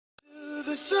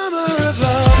The summer of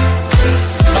love.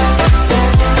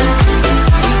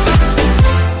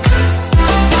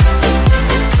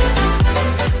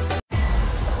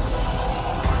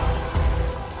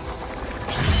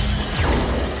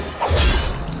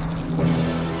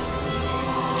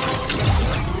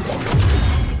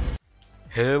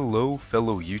 Hello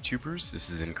fellow YouTubers, this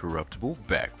is Incorruptible,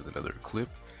 back with another clip,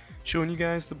 showing you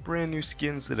guys the brand new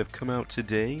skins that have come out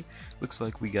today. Looks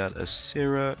like we got a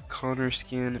Sarah Connor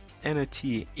skin and a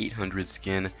T-800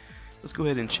 skin. Let's go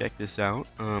ahead and check this out.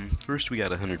 First we got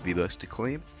 100 V-Bucks to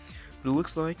claim, but it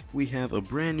looks like we have a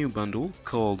brand new bundle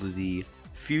called the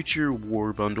Future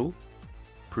War Bundle.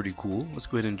 Pretty cool. Let's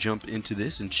go ahead and jump into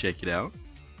this and check it out.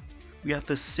 We got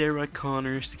the Sarah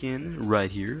Connor skin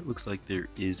right here. Looks like there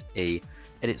is a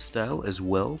edit style as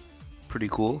well. Pretty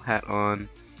cool. Hat on.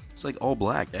 It's like all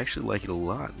black. I actually like it a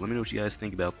lot. Let me know what you guys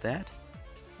think about that.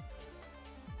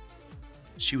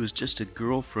 She was just a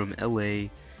girl from LA,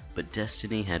 but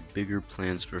destiny had bigger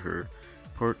plans for her.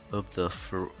 Part of the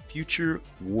Future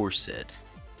War set.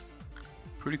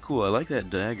 Pretty cool. I like that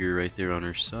dagger right there on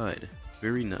her side.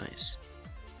 Very nice.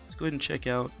 Let's go ahead and check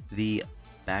out the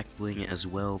back bling as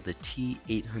well. The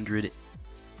T-800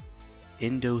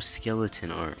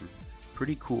 endoskeleton arm.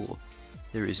 Pretty cool.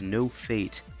 There is no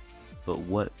fate but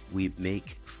what we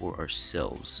make for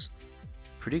ourselves.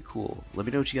 Pretty cool. Let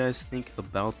me know what you guys think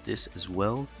about this as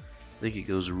well. I think it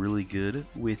goes really good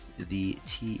with the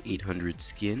T-800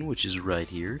 skin, which is right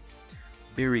here.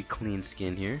 Very clean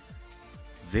skin here.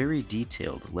 Very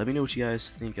detailed. Let me know what you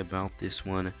guys think about this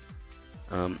one.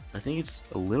 I think it's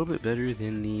a little bit better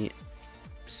than the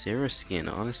Sarah skin,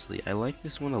 honestly. I like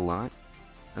this one a lot.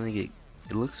 I think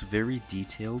it looks very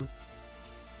detailed.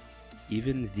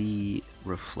 Even the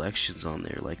reflections on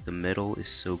there, like the metal is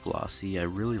so glossy. I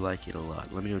really like it a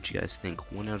lot. Let me know what you guys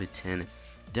think. 1 out of 10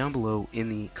 down below in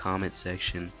the comment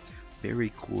section.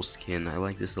 Very cool skin. I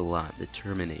like this a lot. The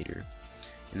Terminator.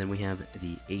 And then we have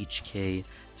the HK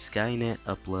Skynet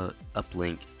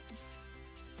uplink.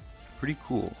 Pretty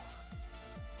cool.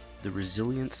 The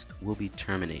resilience will be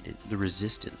terminated. The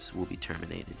resistance will be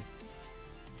terminated.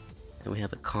 And we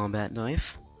have a combat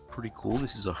knife. Pretty cool.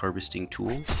 This is a harvesting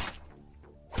tool.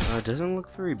 It doesn't look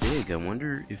very big. I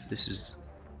wonder if this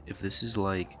is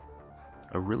like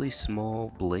a really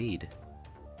small blade.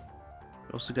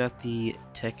 We also got the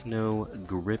Techno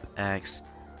grip axe.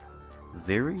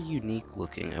 Very unique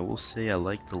looking. I will say I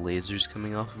like the lasers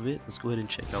coming off of it. Let's go ahead and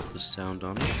check out the sound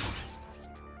on it.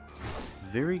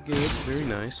 Very good, very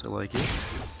nice, I like it.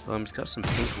 It's got some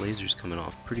pink lasers coming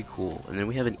off, pretty cool. And then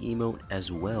we have an emote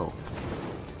as well.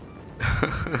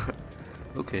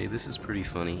 Okay, this is pretty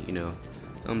funny, you know.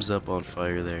 Thumbs up on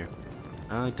fire there.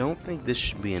 I don't think this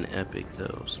should be an epic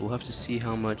though, so we'll have to see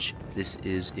how much this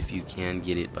is if you can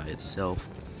get it by itself.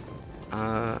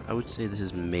 I would say this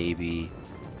is maybe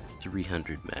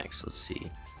 300 max, let's see.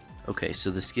 Okay,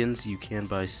 so the skins you can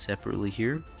buy separately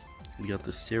here. We got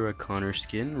the Sarah Connor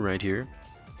skin right here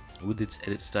with its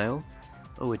edit style.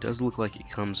 Oh, it does look like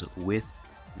it comes with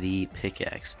the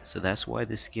pickaxe, so that's why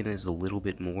this skin is a little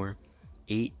bit more.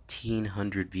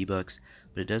 1800 V-Bucks,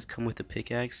 but it does come with a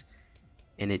pickaxe,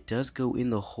 and it does go in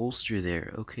the holster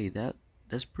there. Okay,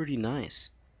 that's pretty nice.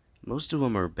 Most of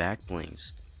them are back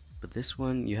blings, but this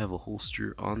one you have a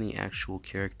holster on the actual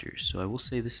character, so I will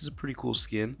say this is a pretty cool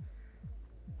skin.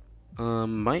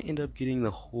 Might end up getting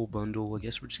the whole bundle. I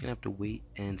guess we're just gonna have to wait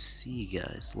and see,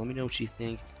 guys. Let me know what you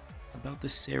think about the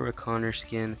Sarah Connor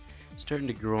skin. It's starting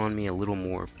to grow on me a little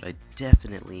more, but I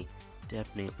definitely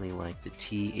like the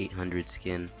T-800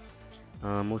 skin.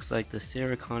 Looks like the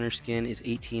Sarah Connor skin is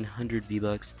 1800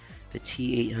 V-Bucks. The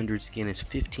T-800 skin is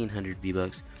 1500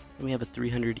 V-Bucks. Then we have a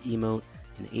 300 emote,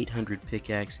 an 800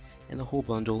 pickaxe, and the whole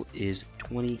bundle is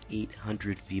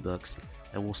 2800 V-Bucks.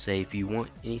 I will say, if you want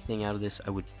anything out of this,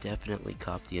 I would definitely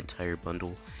cop the entire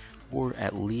bundle, or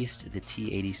at least the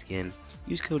T-80 skin.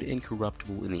 Use code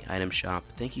Incorruptible in the item shop.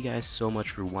 Thank you guys so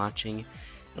much for watching,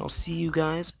 and I'll see you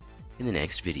guys in the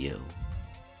next video.